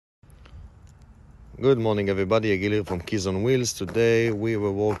Good morning everybody, Agil here from Keys on Wheels. Today we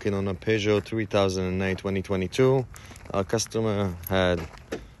were working on a Peugeot 3008 2022. Our customer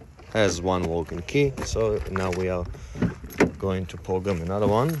has one working key, so now we are going to program another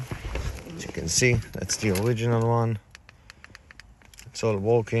one. As you can see, that's the original one. It's all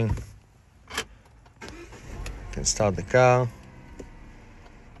working. You can start the car.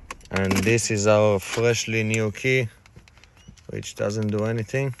 And this is our freshly new key, which doesn't do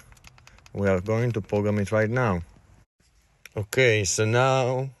anything. We are going to program it right now. Okay, so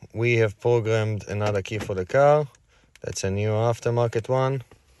now we have programmed another key for the car. That's a new aftermarket one.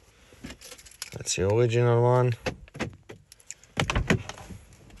 That's the original one.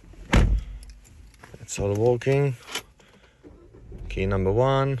 It's all working. Key number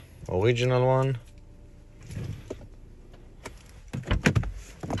one, original one.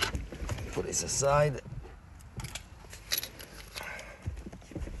 Put this aside.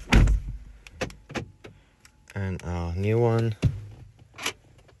 And our new one.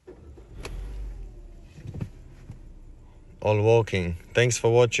 All working. Thanks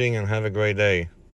for watching and have a great day.